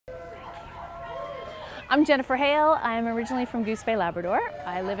I'm Jennifer Hale. I'm originally from Goose Bay, Labrador.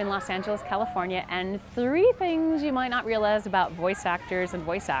 I live in Los Angeles, California, and 3 things you might not realize about voice actors and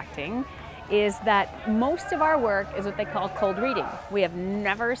voice acting is that most of our work is what they call cold reading. We have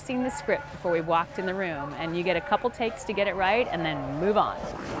never seen the script before we walked in the room, and you get a couple takes to get it right and then move on.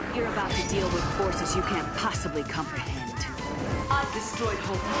 You're about to deal with forces you can't possibly comprehend. I've destroyed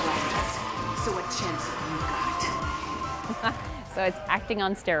whole planets, so what chance have you got? So it's acting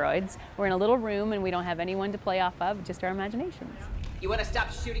on steroids. We're in a little room and we don't have anyone to play off of, just our imaginations. You want to stop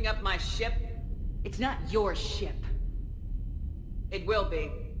shooting up my ship? It's not your ship. It will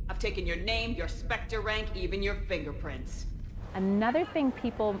be. I've taken your name, your Spectre rank, even your fingerprints. Another thing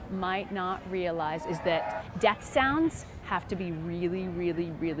people might not realize is that death sounds have to be really,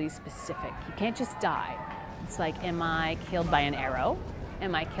 really, really specific. You can't just die. It's like, am I killed by an arrow?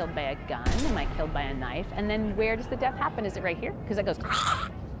 Am I killed by a gun? Am I killed by a knife? And then where does the death happen? Is it right here? Because it goes,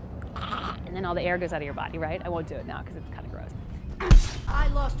 and then all the air goes out of your body, right? I won't do it now because it's kind of gross. I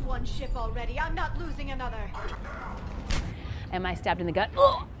lost one ship already. I'm not losing another. Am I stabbed in the gut?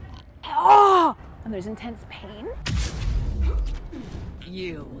 Oh! And there's intense pain.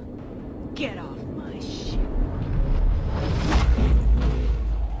 You, get off my ship.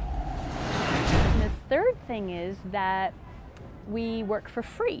 And the third thing is that we work for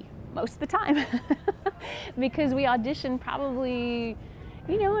free most of the time because we audition probably,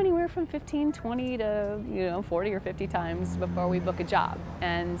 anywhere from 15, 20 to, 40 or 50 times before we book a job.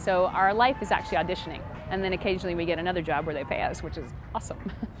 And so our life is actually auditioning. And then occasionally we get another job where they pay us, which is awesome.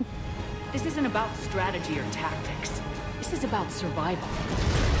 This isn't about strategy or tactics. This is about survival.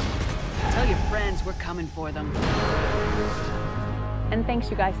 Tell your friends we're coming for them. And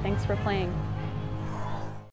thanks, you guys. Thanks for playing.